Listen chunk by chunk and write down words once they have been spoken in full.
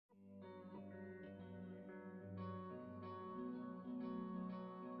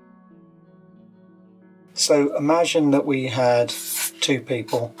So imagine that we had two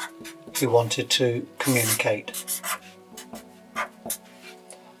people who wanted to communicate.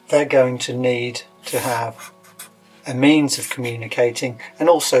 They're going to need to have a means of communicating, and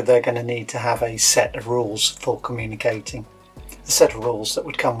also they're going to need to have a set of rules for communicating. A set of rules that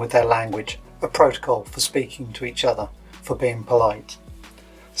would come with their language, a protocol for speaking to each other, for being polite.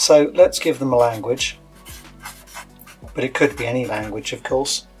 So let's give them a language, but it could be any language, of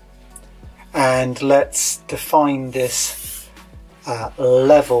course. And let's define this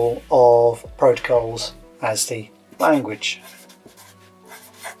level of protocols as the language.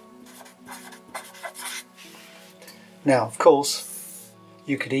 Now, of course,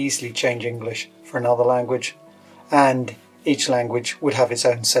 you could easily change English for another language, and each language would have its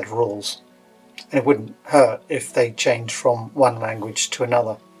own set of rules. And it wouldn't hurt if they changed from one language to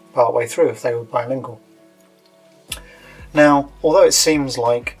another partway through if they were bilingual. Now, although it seems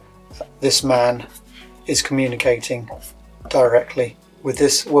like this man is communicating directly with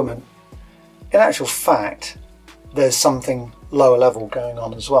this woman, in actual fact, there's something lower level going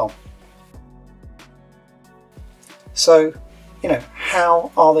on as well. So,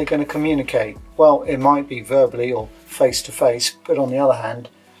 how are they going to communicate? Well, it might be verbally or face to face, but on the other hand,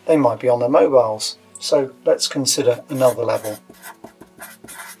 they might be on their mobiles. So let's consider another level.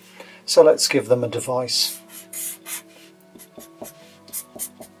 So let's give them a device.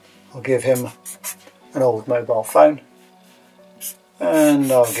 I'll give him an old mobile phone,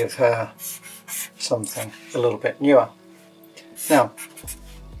 and I'll give her something a little bit newer. Now,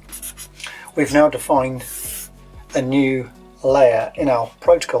 we've now defined a new layer in our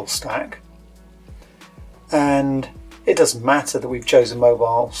protocol stack, and it doesn't matter that we've chosen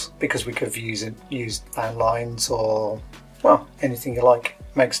mobiles, because we could have used landlines or, well, anything you like.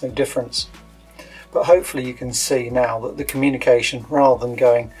 It makes no difference. But hopefully you can see now that the communication, rather than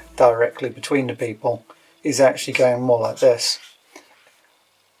going directly between the people, is actually going more like this.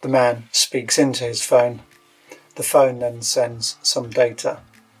 The man speaks into his phone, the phone then sends some data,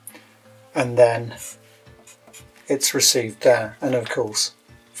 and then it's received there, and of course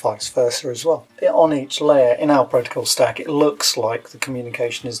vice versa as well. On each layer in our protocol stack, it looks like the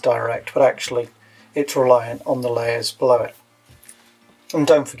communication is direct, but actually it's reliant on the layers below it. And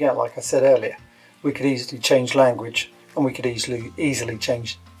don't forget, like I said earlier, we could easily change language, and we could easily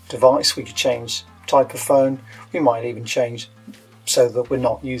change device. We could change type of phone. We might even change so that we're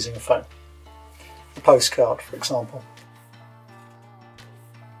not using a phone. A postcard, for example.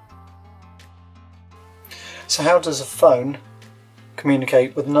 So how does a phone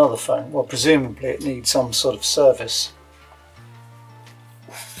communicate with another phone? Well, presumably it needs some sort of service.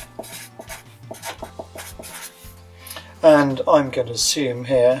 And I'm going to assume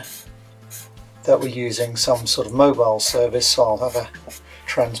here that we're using some sort of mobile service, so I'll have a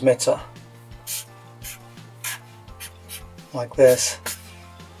transmitter like this.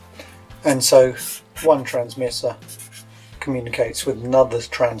 And so one transmitter communicates with another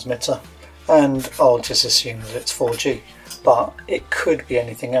transmitter, and I'll just assume that it's 4G, but it could be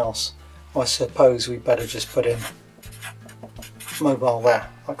anything else. I suppose we better just put in mobile there,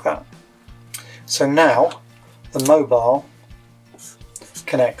 like that. So now the mobile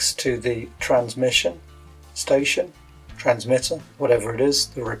connects to the transmission station, transmitter, whatever it is,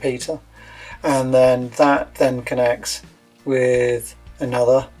 the repeater, and then that then connects with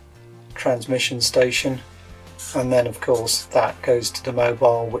another transmission station, and then of course that goes to the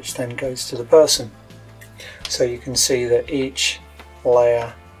mobile, which then goes to the person. So you can see that each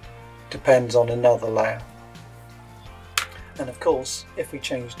layer depends on another layer. And of course, if we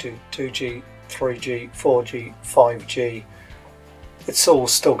change to 2G, 3G, 4G, 5G, it's all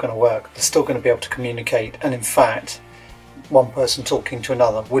still going to work. They're still going to be able to communicate, and in fact one person talking to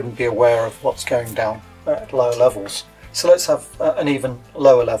another wouldn't be aware of what's going down at lower levels. So let's have an even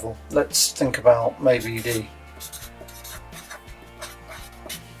lower level. Let's think about maybe the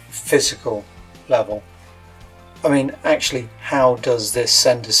physical level. I mean, actually, how does this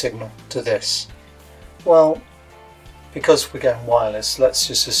send a signal to this? Well, because we're going wireless, let's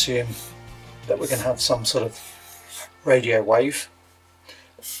just assume that we're going to have some sort of radio wave,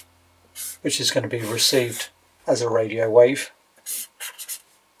 which is going to be received as a radio wave.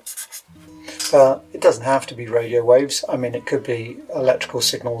 But it doesn't have to be radio waves. I mean, it could be electrical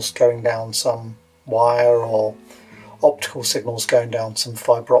signals going down some wire, or optical signals going down some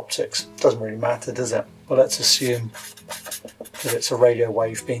fibre optics. Doesn't really matter, does it? Well, let's assume that it's a radio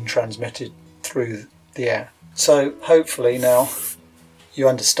wave being transmitted through the air. So hopefully now you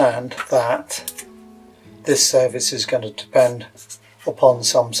understand that this service is going to depend upon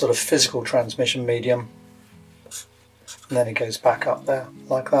some sort of physical transmission medium, and then it goes back up there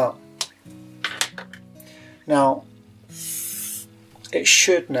like that. Now, it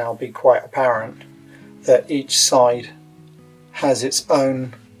should now be quite apparent that each side has its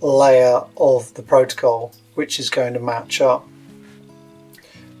own layer of the protocol which is going to match up.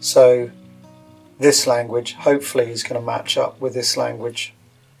 So this language hopefully is going to match up with this language.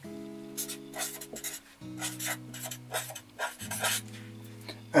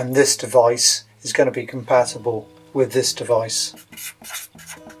 And this device is going to be compatible with this device.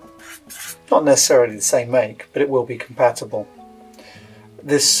 Not necessarily the same make, but it will be compatible.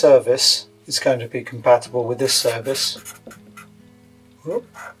 This service is going to be compatible with this service. Whoop.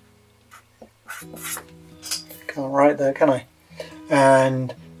 Can't write there, can I?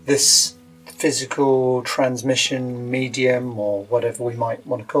 And this physical transmission medium, or whatever we might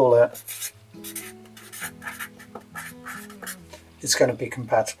want to call it, is going to be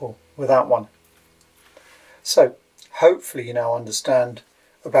compatible with that one. So hopefully you now understand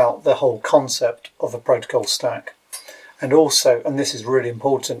about the whole concept of a protocol stack. And also, and this is really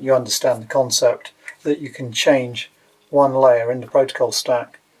important, you understand the concept that you can change one layer in the protocol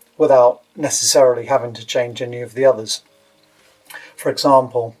stack without necessarily having to change any of the others. For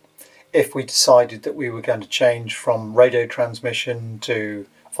example, if we decided that we were going to change from radio transmission to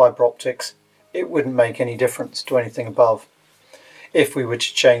fibre optics, it wouldn't make any difference to anything above. If we were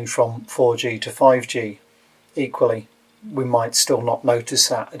to change from 4G to 5G, equally, we might still not notice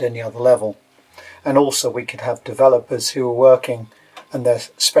that at any other level. And also we could have developers who are working and their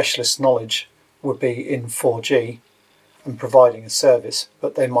specialist knowledge would be in 4G and providing a service,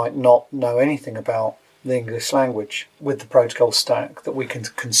 but they might not know anything about the English language. With the protocol stack, that we can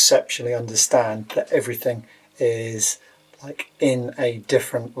conceptually understand that everything is like in a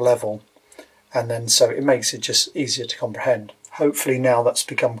different level, and then so it makes it just easier to comprehend. Hopefully now that's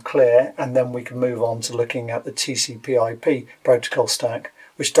become clear, and then we can move on to looking at the TCP/IP protocol stack,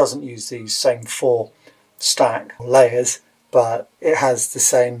 which doesn't use these same 4 stack layers, but it has the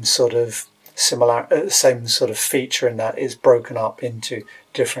same sort of same sort of feature in that it's broken up into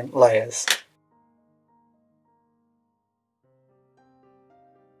different layers.